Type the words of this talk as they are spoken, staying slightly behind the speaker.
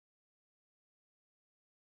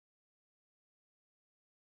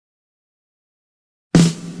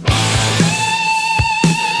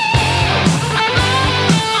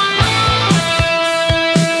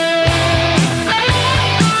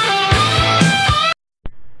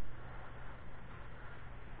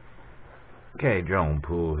Okay, drone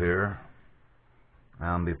pool here.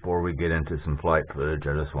 Before we get into some flight footage,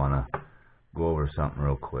 I just want to go over something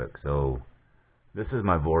real quick. So, this is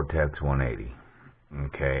my Vortex 180.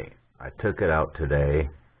 Okay, I took it out today,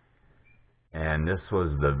 and this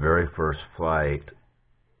was the very first flight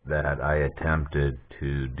that I attempted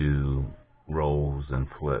to do rolls and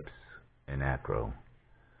flips in acro.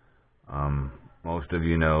 Most of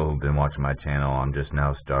you know who've been watching my channel, I'm just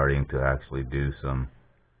now starting to actually do some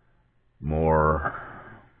more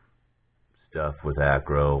stuff with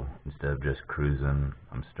acro instead of just cruising.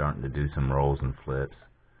 I'm starting to do some rolls and flips.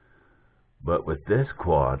 But with this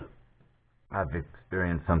quad, I've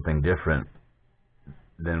experienced something different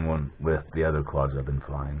than with the other quads I've been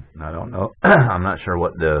flying. And I don't know, I'm not sure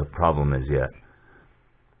what the problem is yet.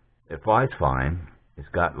 It flies fine. It's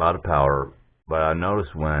got a lot of power, but I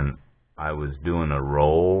noticed when I was doing a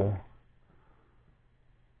roll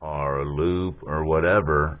or a loop or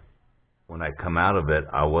whatever, when I come out of it,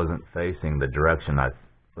 I wasn't facing the direction I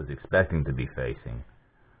was expecting to be facing.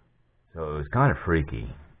 So it was kind of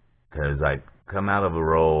freaky, because I'd come out of a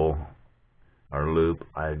roll or loop,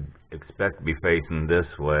 I'd expect to be facing this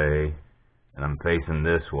way, and I'm facing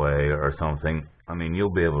this way or something. I mean,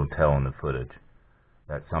 you'll be able to tell in the footage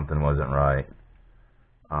that something wasn't right.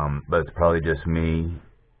 But it's probably just me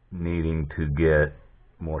needing to get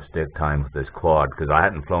more stick time with this quad, because I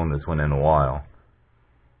hadn't flown this one in a while,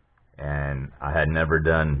 and I had never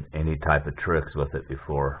done any type of tricks with it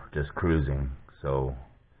before, just cruising. So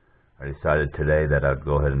I decided today that I'd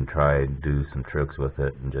go ahead and try and do some tricks with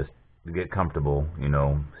it and just get comfortable, you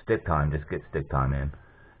know, stick time, just get stick time in.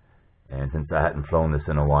 And since I hadn't flown this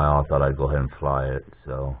in a while, I thought I'd go ahead and fly it.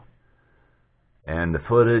 So, and the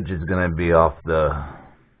footage is going to be off the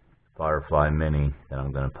Firefly Mini that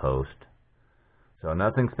I'm going to post. So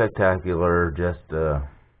nothing spectacular,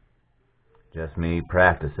 just me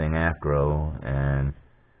practicing acro, and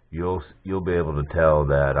you'll be able to tell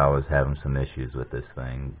that I was having some issues with this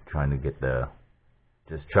thing, trying to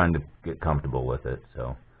get comfortable with it.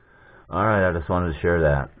 So, all right, I just wanted to share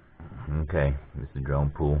that. Okay, this is Drone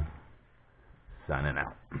Pool signing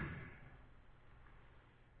out.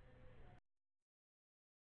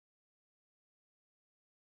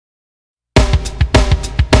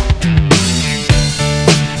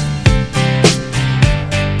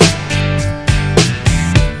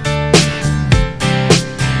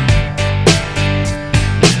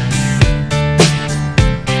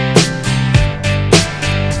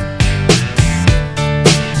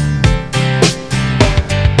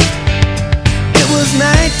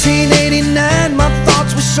 My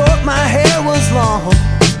thoughts were short, my hair was long,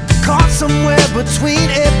 caught somewhere between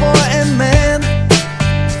a boy and man.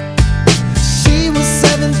 She was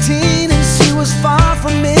 17 and she was far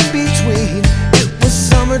from in between. It was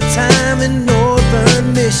summertime in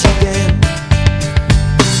northern Michigan.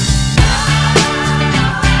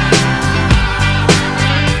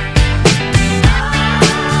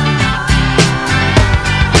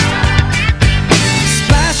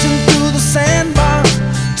 Splashing through the sandbar,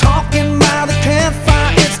 talking by the campfire.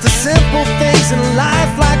 It's the simple things in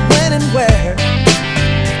life, like when and where.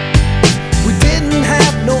 We didn't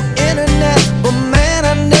have no internet, but man,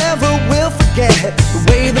 I never will forget the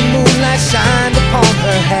way the moonlight shined upon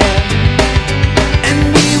her hair. And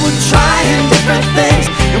we were trying different things,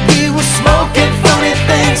 and we were smoking funny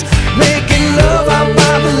things, making love out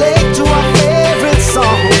by the lake to our favorite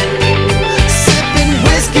song, sipping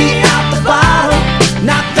whiskey out the bottle,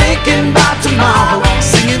 not thinking about tomorrow,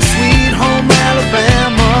 singing Sweet Home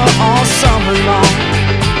Alabama all summer long.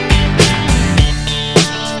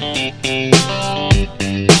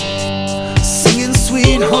 Singing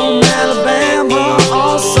Sweet Home Alabama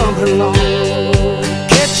all summer long.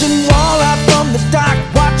 Catching walleye from the dock,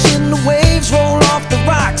 watching the waves roll off the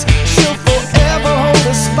rocks. She'll forever hold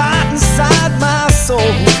a spot inside my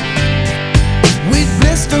soul. We'd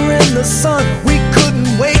blister in the sun, we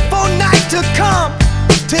couldn't wait for night to come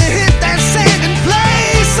to hit that sand and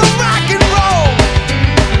play some rock and roll.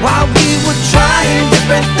 While we were trying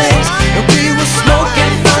different things, and we were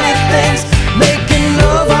smoking funny things, making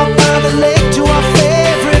love out by the lake to our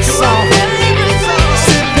favorite song,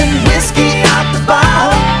 sipping whiskey out the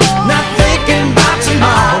bottle, not thinking about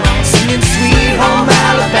tomorrow, singing Sweet Home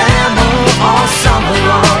Alabama all summer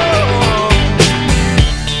long.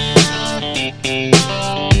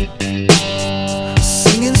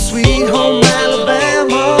 Singing Sweet Home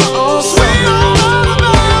Alabama all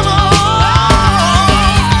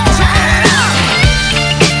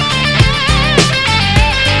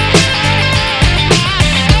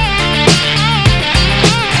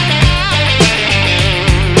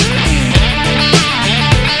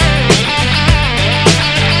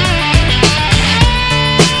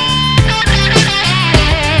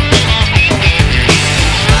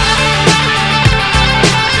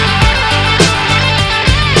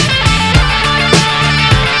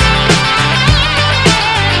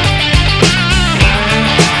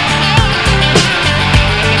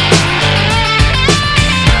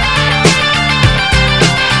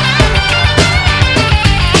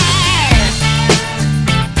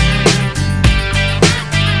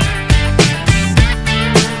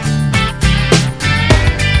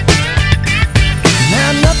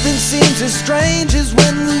strange is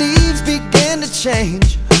when the leaves began to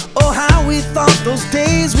change. Oh, how we thought those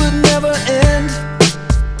days would never end.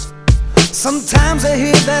 Sometimes I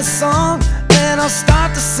hear that song and I'll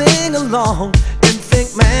start to sing along and think,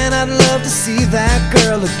 man, I'd love to see that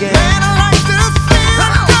girl again. Man, I'd like to see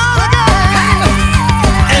that girl again.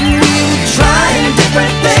 And we were trying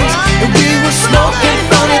different things, and we were smoking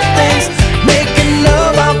funny things, making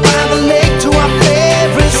love out by the lake to our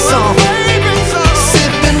favorite song,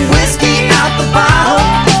 sipping whiskey out the bottle,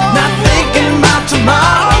 not thinking about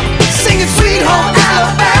tomorrow, singing Sweet Home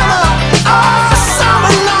Alabama all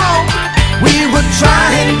summer long. We were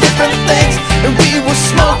trying different things, and we were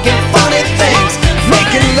smoking funny things,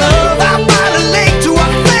 making love out by the lake to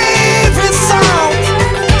our favorite song,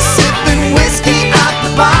 sipping whiskey out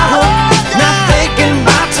the bottle, not thinking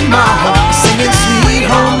about tomorrow, singing Sweet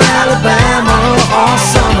Home Alabama all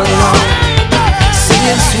summer long,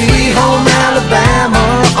 singing Sweet Home Alabama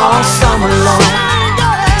all summer long,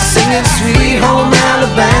 singing Sweet Home